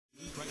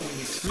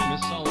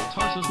extremist Saul of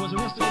Tarsus was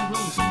arrested in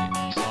Rome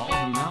today. Saul,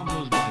 who now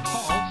goes by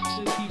Paul,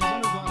 says he has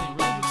undergone a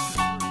religious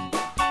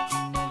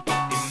conversion.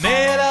 He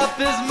made up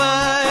his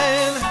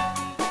mind,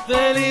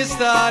 then he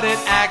started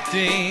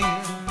acting.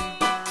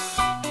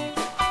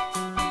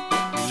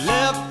 He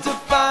left to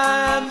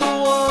find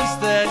the ones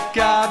that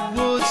God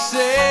would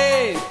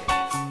save.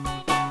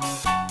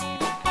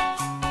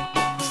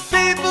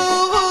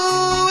 People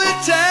who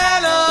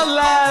eternal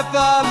life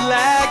are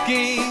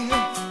lacking.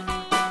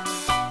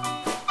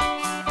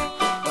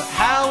 But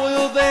how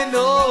will they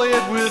know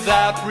it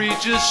without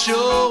preachers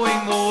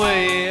showing the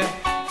way?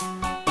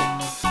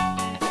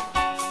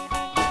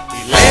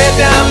 He laid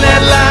down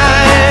that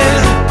line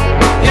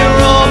in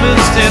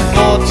Romans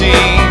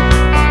 10:14.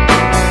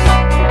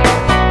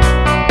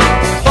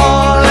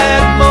 Paul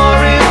had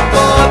more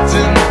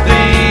important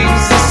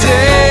things to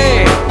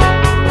say.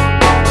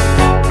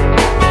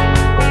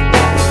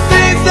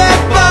 Things that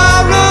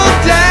borrow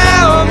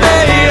down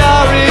they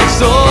are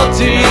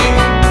exalting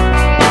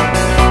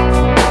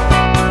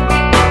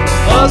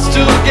us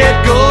to get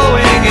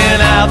going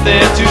and out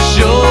there to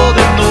show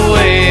them the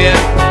way.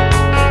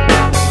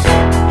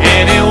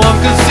 Anyone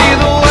could see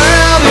the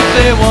world if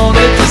they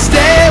wanted to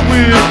stay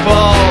with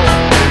Paul,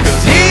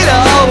 'cause he'd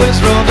always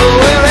run to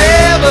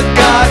wherever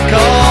God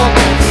called.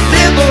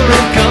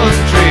 Different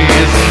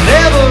countries,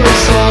 never a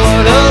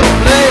sort of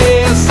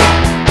place.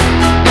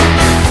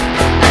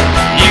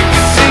 You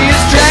could see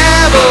his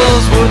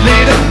travels would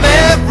lead him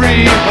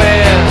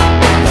everywhere,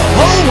 the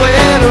whole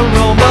way to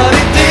Rome, but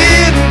he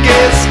didn't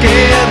get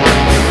scared.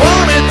 He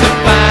wanted to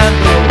find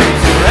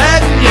those who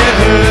hadn't yet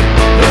heard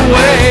the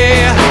way.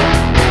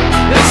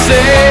 They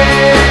say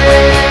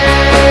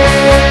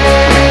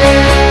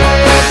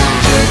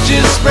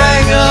churches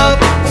sprang up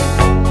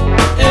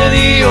and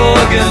he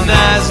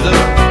organized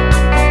them.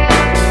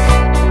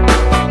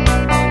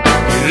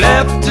 He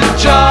left in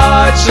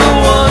charge the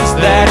ones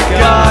that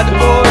God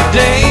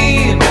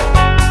ordained.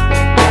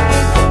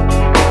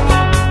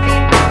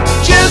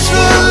 Just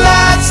wrote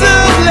lots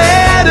of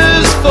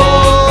letters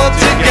for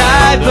to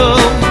guide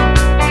them.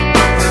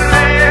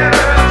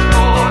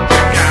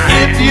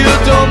 If you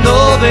don't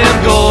know them,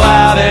 go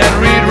out and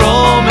read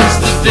Romans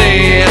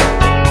today.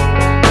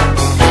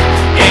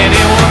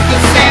 Anyone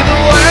could see the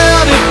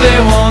world if they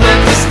wanted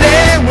to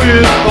stay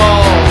with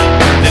Paul.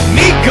 Then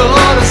me go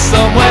to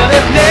somewhere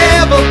they've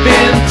never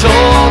been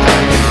told.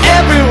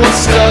 Everyone's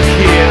stuck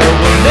here,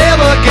 will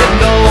never get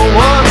no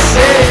one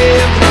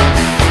saved.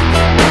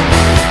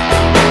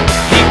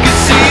 He could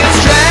see his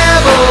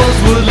travels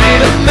would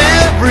lead him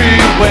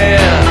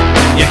everywhere.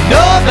 You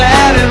know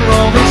that in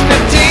Romans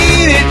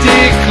 15 he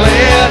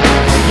declared,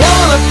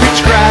 wanna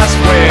preach Christ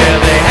where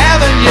they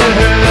haven't yet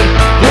heard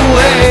the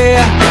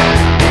way.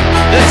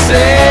 Let's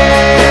say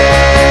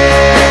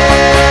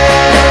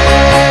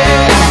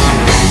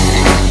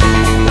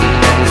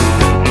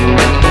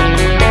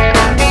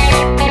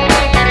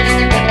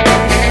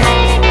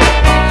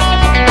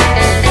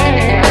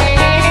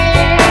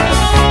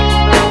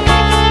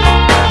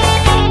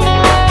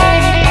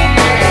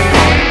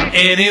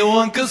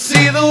anyone could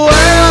see the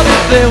world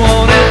if they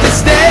wanted to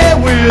stay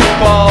with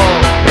Paul.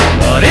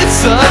 But it's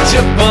such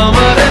a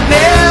bummer to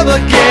never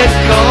get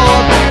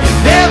caught. You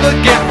never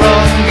get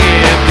wrong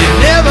if you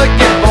never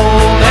get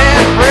bold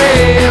and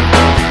brave.